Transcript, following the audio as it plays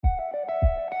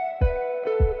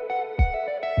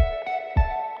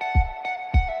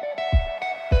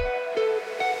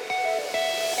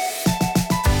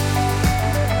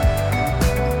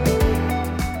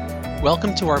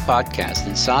Welcome to our podcast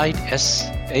inside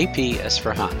SAP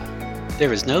S/4HANA.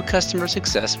 There is no customer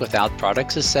success without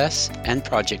product success and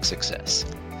project success.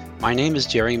 My name is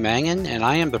Jerry Mangan, and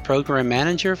I am the Program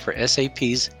Manager for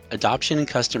SAP's Adoption and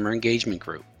Customer Engagement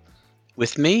Group.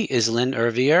 With me is Lynn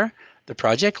Hervier, the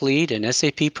Project Lead and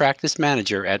SAP Practice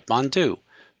Manager at Mondoo,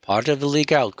 part of the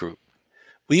Legal Group.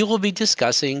 We will be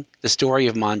discussing the story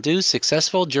of Mondoo's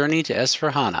successful journey to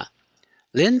S/4HANA.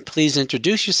 Lynn, please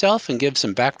introduce yourself and give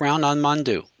some background on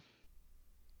Mondoo.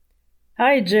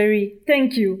 Hi, Jerry.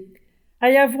 Thank you.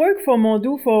 I have worked for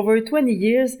Mondoo for over 20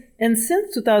 years, and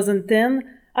since 2010,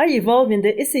 I evolved in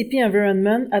the SAP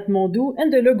environment at Mondoo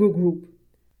and the Lego Group.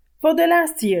 For the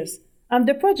last years, I'm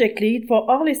the project lead for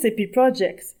all SAP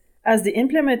projects, as the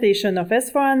implementation of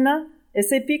S/4HANA,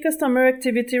 SAP Customer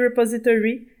Activity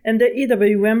Repository, and the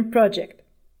EWM project.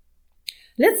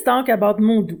 Let's talk about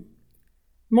Mondoo.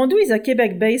 Mondoo is a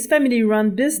Quebec-based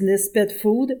family-run business pet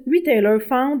food retailer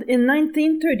founded in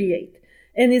 1938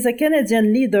 and is a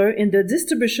Canadian leader in the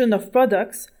distribution of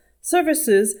products,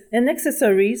 services, and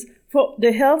accessories for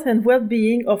the health and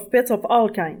well-being of pets of all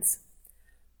kinds.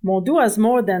 Mondoo has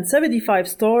more than 75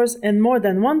 stores and more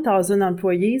than 1,000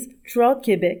 employees throughout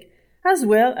Quebec, as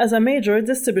well as a major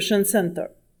distribution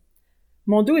center.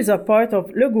 Mondoo is a part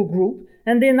of Lego Group,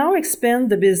 and they now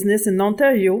expand the business in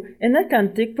Ontario and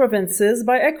Atlantic provinces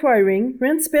by acquiring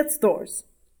Rinse Pet stores.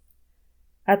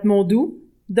 At Mondoo,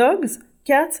 dogs,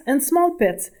 cats, and small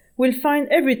pets will find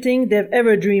everything they've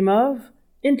ever dreamed of,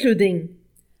 including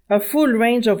a full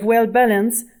range of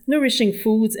well-balanced, nourishing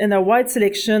foods and a wide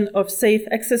selection of safe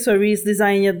accessories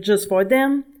designed just for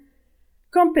them,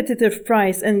 competitive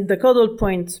price and the Cuddle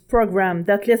Points program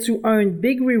that lets you earn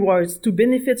big rewards to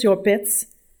benefit your pets,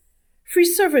 free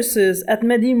services at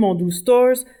many Mondoo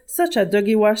stores such as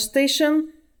Doggy Wash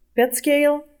Station, Pet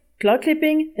Scale, Claw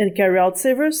Clipping, and Carry-Out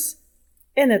Service,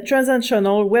 and a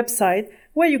transactional website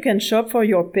where you can shop for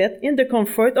your pet in the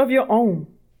comfort of your home.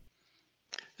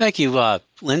 Thank you,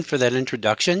 Lynn, for that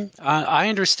introduction. I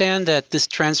understand that this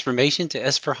transformation to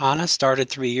S/4HANA started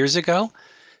 3 years ago.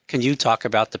 Can you talk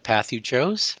about the path you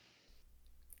chose?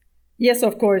 Yes,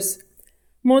 of course.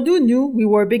 Mondoo knew we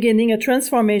were beginning a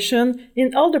transformation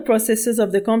in all the processes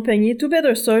of the company to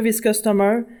better serve its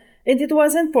customer, and it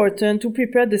was important to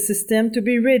prepare the system to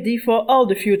be ready for all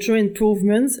the future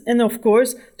improvements and, of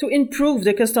course, to improve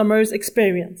the customer's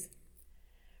experience.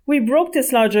 We broke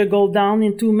this larger goal down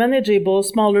into manageable,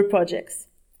 smaller projects.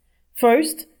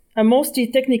 First, a mostly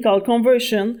technical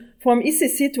conversion from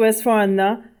ECC to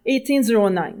S/4HANA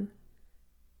 1809.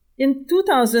 In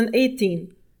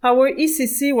 2018, our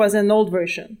ECC was an old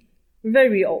version,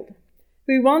 very old.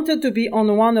 We wanted to be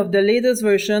on one of the latest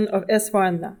versions of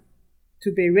S/4HANA.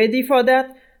 To be ready for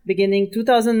that, beginning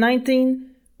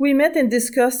 2019, we met and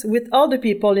discussed with all the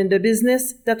people in the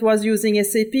business that was using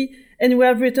SAP, and we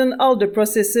have written all the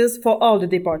processes for all the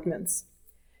departments.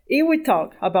 Here we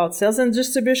talk about sales and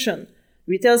distribution,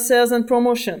 retail sales and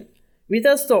promotion,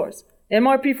 retail stores,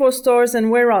 MRP for stores and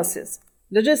warehouses,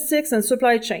 logistics and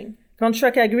supply chain,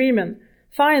 contract agreement,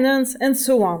 finance, and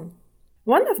so on.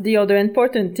 One of the other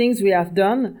important things we have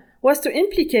done was to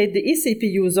implicate the SAP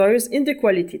users in the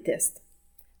quality test.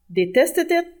 They tested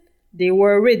it, they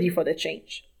were ready for the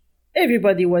change.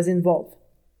 Everybody was involved.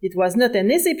 It was not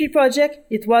an SAP project,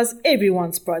 it was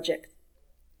everyone's project.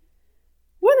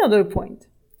 One other point.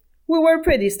 We were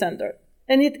pretty standard,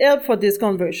 and it helped for this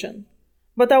conversion.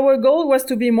 But our goal was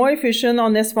to be more efficient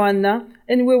on S/4HANA,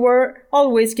 and we were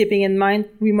always keeping in mind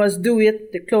we must do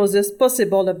it the closest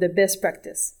possible of the best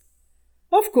practice.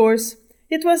 Of course,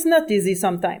 it was not easy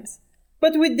sometimes,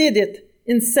 but we did it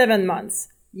in 7 months.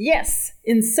 Yes,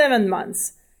 in 7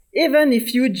 months. Even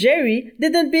if you, Jerry,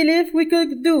 didn't believe we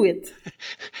could do it.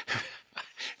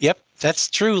 Yep, that's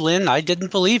true, Lynn. I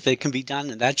didn't believe it can be done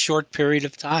in that short period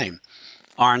of time.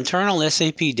 Our internal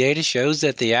SAP data shows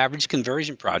that the average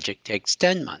conversion project takes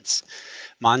 10 months.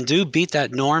 Mondoo beat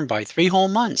that norm by 3 whole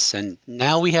months, and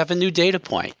now we have a new data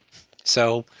point.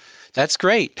 So that's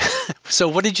great. So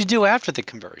what did you do after the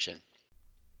conversion?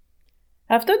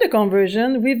 After the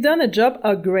conversion, we've done a job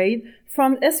upgrade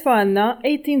from S/4HANA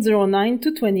 1809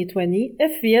 to 2020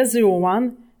 FVS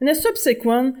 01 and a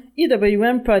subsequent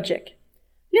EWM project.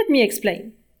 Let me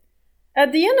explain.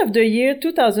 At the end of the year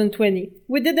 2020,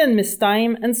 we didn't miss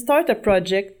time and start a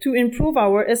project to improve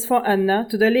our S/4HANA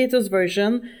to the latest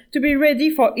version to be ready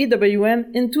for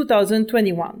EWM in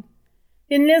 2021.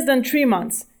 In less than 3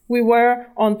 months, we were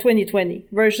on 2020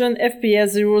 version FPS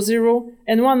 00,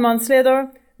 and 1 month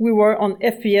later, we were on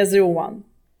FPS 01.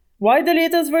 Why the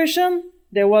latest version?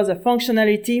 There was a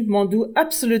functionality Mondoo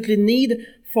absolutely need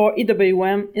for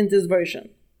EWM in this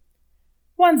version.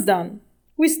 Once done,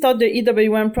 we started the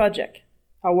EWM project.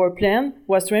 Our plan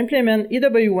was to implement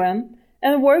EWM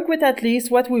and work with at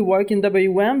least what we work in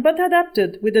WM but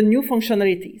adapted with the new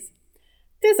functionalities.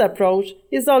 This approach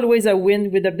is always a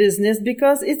win with the business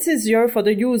because it's easier for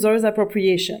the user's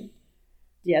appropriation.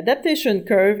 The adaptation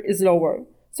curve is lower,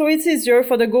 so it's easier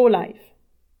for the go-live.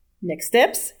 Next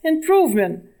steps,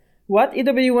 improvement. What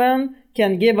EWM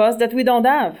can give us that we don't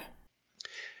have?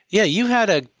 Yeah, you had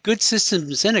a good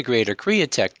systems integrator,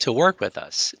 Createch, to work with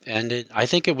us. And I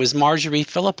think it was Marjorie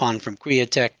Philippon from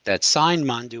Createch that signed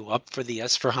Mondu up for the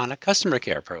S/4HANA Customer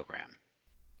Care Program.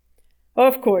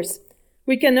 Of course,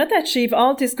 we cannot achieve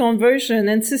all this conversion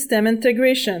and system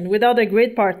integration without a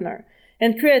great partner,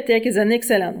 and Createch is an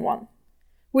excellent one.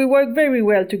 We work very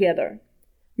well together.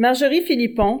 Marjorie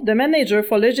Philippon, the manager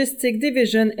for Logistics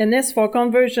Division and S4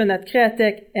 Conversion at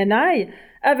Createch, and I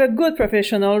have a good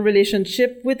professional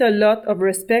relationship with a lot of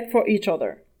respect for each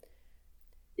other.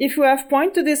 If we have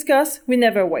points to discuss, we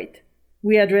never wait.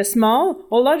 We address small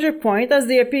or larger points as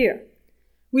they appear.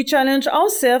 We challenge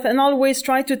ourselves and always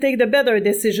try to take the better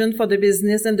decision for the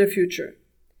business and the future.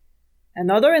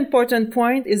 Another important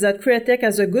point is that Createch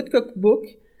has a good cookbook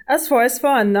as for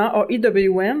S/4HANA or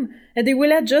EWM, and they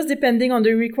will adjust depending on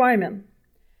the requirement.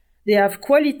 They have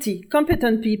quality,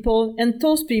 competent people, and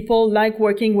those people like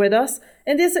working with us,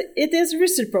 and it is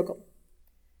reciprocal.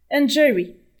 And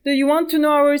Jerry, do you want to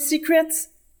know our secrets?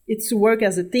 It's to work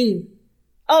as a team.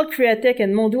 All Createch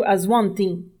and Mondu as one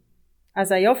team.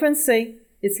 As I often say,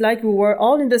 it's like we were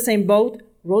all in the same boat,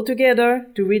 rowed together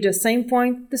to reach the same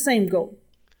point, the same goal.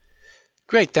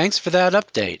 Great, thanks for that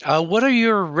update. What are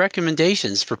your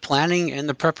recommendations for planning and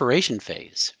the preparation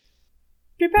phase?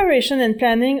 Preparation and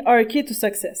planning are key to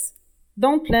success.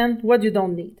 Don't plan what you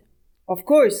don't need. Of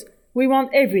course, we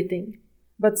want everything,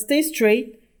 but stay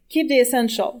straight, keep the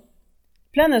essential.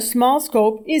 Plan a small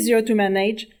scope easier to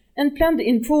manage, and plan the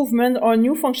improvement or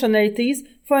new functionalities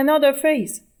for another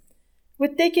phase.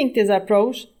 With taking this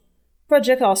approach,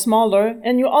 projects are smaller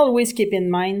and you always keep in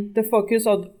mind the focus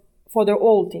for the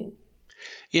whole team.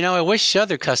 You know, I wish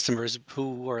other customers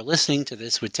who are listening to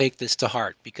this would take this to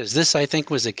heart, because this, I think,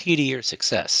 was a key to your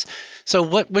success. So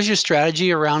what was your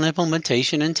strategy around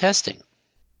implementation and testing?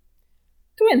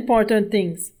 Two important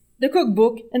things, the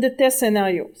cookbook and the test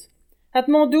scenarios. At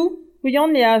Mondu, we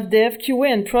only have dev,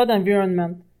 QA, and prod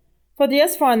environment. For the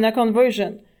S/4HANA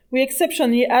conversion, we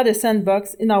exceptionally add a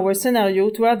sandbox in our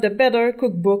scenario to have the better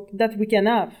cookbook that we can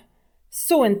have.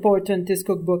 So important, this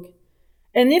cookbook.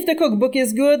 And if the cookbook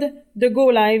is good, the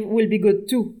go-live will be good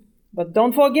too. But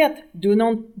don't forget, do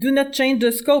not change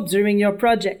the scope during your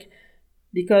project,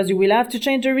 because you will have to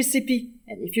change the recipe.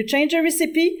 And if you change the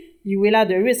recipe, you will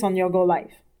add a risk on your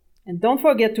go-live. And don't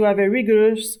forget to have a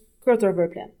rigorous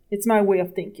cutover plan. It's my way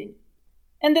of thinking.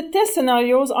 And the test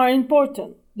scenarios are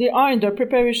important. They are in the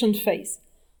preparation phase.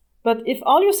 But if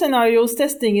all your scenarios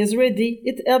testing is ready,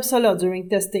 it helps a lot during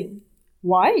testing.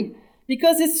 Why?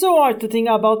 Because it's so hard to think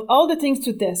about all the things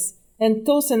to test, and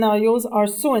those scenarios are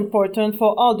so important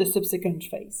for all the subsequent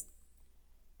phase.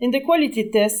 In the quality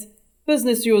test,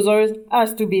 business users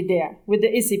has to be there with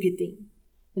the SAP team.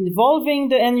 Involving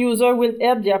the end user will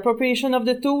help the appropriation of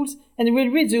the tools and will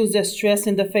reduce the stress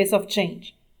in the face of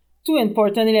change. Two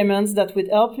important elements that will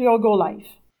help your go live.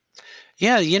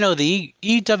 Yeah, you know, the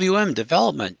EWM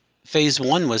development phase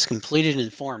 1 was completed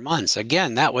in 4 months.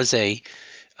 Again, that was a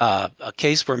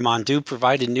case where Mondu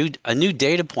provided a new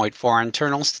data point for our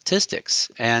internal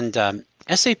statistics. And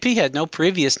SAP had no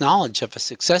previous knowledge of a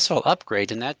successful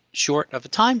upgrade in that short of a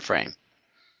time frame.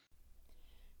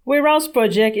 Warehouse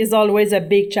project is always a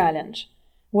big challenge.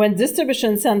 When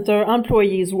distribution center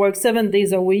employees work 7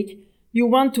 days a week, you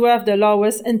want to have the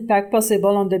lowest impact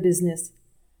possible on the business.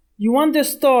 You want the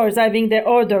stores having their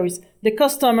orders, the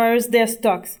customers their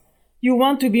stocks. You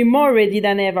want to be more ready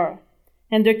than ever.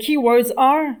 And the keywords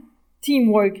are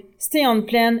teamwork, stay on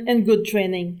plan, and good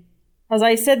training. As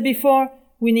I said before,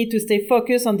 we need to stay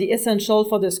focused on the essential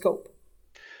for the scope.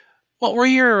 What were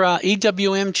your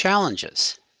EWM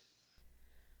challenges?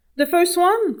 The first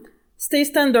one, stay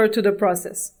standard to the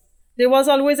process. There was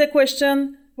always a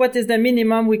question, what is the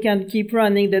minimum we can keep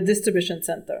running the distribution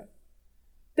center?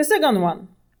 The second one,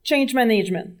 change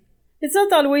management. It's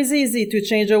not always easy to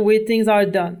change the way things are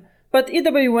done, but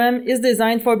EWM is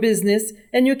designed for business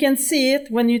and you can see it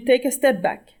when you take a step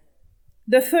back.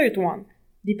 The third one,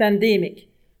 the pandemic.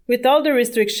 With all the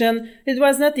restriction, it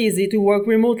was not easy to work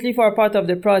remotely for a part of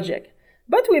the project,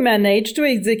 but we managed to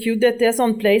execute the test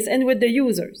on place and with the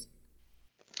users.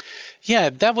 Yeah,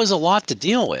 that was a lot to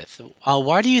deal with.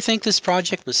 Why do you think this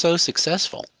project was so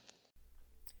successful?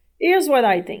 Here's what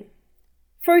I think.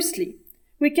 Firstly,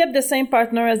 we kept the same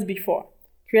partner as before.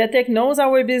 Createch knows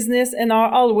our business and are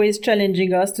always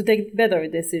challenging us to take better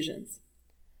decisions.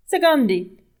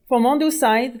 Secondly, from Mondo's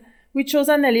side, we chose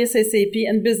analysts, SAP,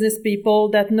 and business people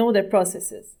that know their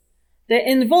processes. Their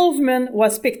involvement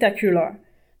was spectacular.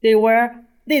 They were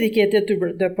dedicated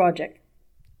to the project.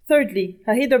 Thirdly,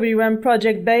 a EWM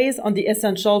project based on the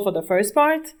essential for the first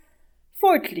part.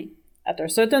 Fourthly, at a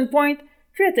certain point,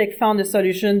 Createch found a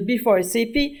solution before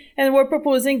SAP and were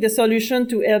proposing the solution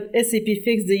to help SAP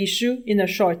fix the issue in a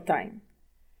short time.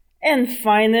 And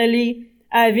finally,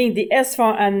 having the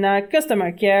S/4HANA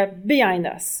customer care behind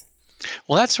us.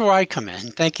 Well, that's where I come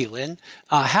in. Thank you, Lynn.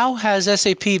 How has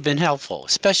SAP been helpful,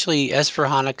 especially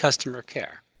S/4HANA customer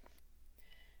care?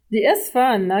 The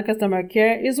S/4HANA customer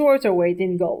care is worth a weight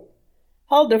in gold.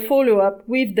 All the follow-up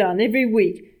we've done every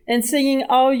week and seeing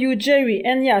how you, Jerry,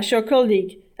 and Yash, your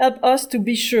colleague, help us to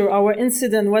be sure our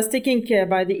incident was taken care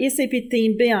by the SAP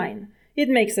team behind, it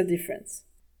makes a difference.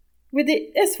 With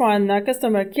the S/4HANA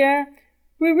customer care,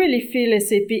 we really feel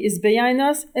SAP is behind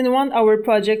us and want our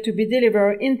project to be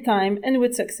delivered in time and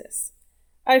with success.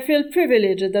 I feel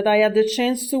privileged that I had the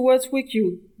chance to work with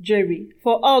you, Jerry,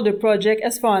 for all the project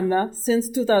S/4HANA since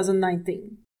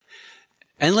 2019.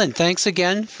 And Lynn, thanks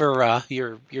again for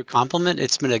your compliment.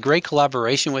 It's been a great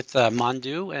collaboration with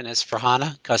Mondo and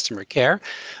S/4HANA customer care.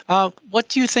 What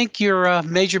do you think your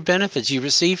major benefits you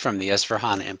received from the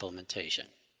S/4HANA implementation?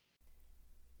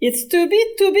 It's to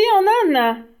be on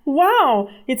HANA. Wow,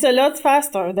 it's a lot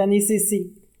faster than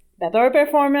ECC. Better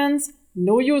performance,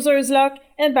 no user's lock,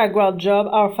 and background job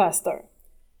are faster.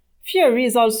 Fiori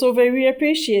is also very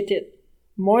appreciated.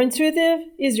 More intuitive,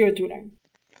 easier to learn.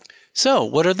 So,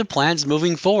 what are the plans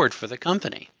moving forward for the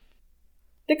company?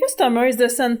 The customer is the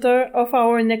center of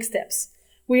our next steps.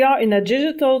 We are in a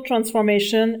digital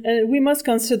transformation and we must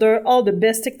consider all the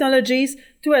best technologies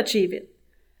to achieve it.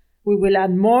 We will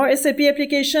add more SAP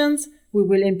applications, we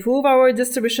will improve our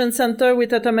distribution center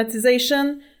with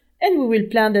automatization, and we will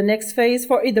plan the next phase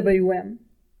for EWM.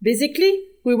 Basically,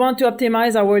 we want to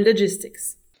optimize our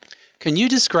logistics. Can you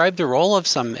describe the role of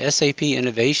some SAP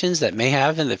innovations that may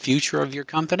have in the future of your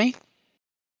company?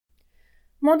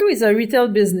 Mondo is a retail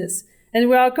business, and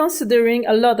we are considering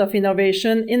a lot of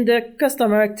innovation in the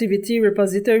customer activity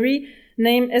repository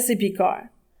named SAP Car.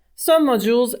 Some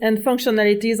modules and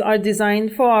functionalities are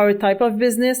designed for our type of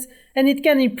business, and it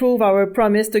can improve our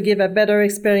promise to give a better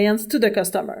experience to the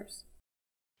customers.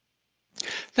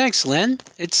 Thanks, Lynn.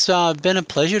 It's been a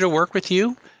pleasure to work with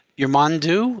you, your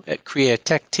Mondo at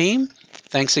Createch team.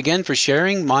 Thanks again for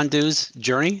sharing Mondo's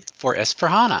journey for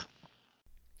S/4HANA.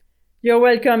 You're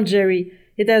welcome, Jerry.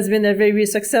 It has been a very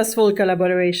successful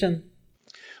collaboration.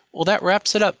 Well, that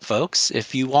wraps it up, folks.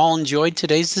 If you all enjoyed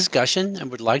today's discussion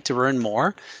and would like to learn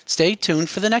more, stay tuned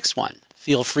for the next one.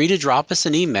 Feel free to drop us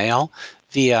an email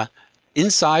via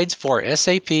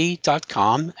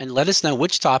insides4sap.com and let us know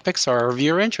which topics are of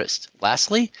your interest.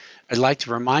 Lastly, I'd like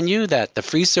to remind you that the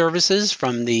free services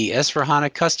from the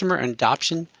S/4HANA Customer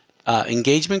Adoption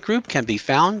Engagement Group can be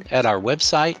found at our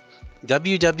website,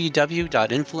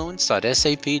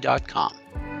 www.influence.sap.com.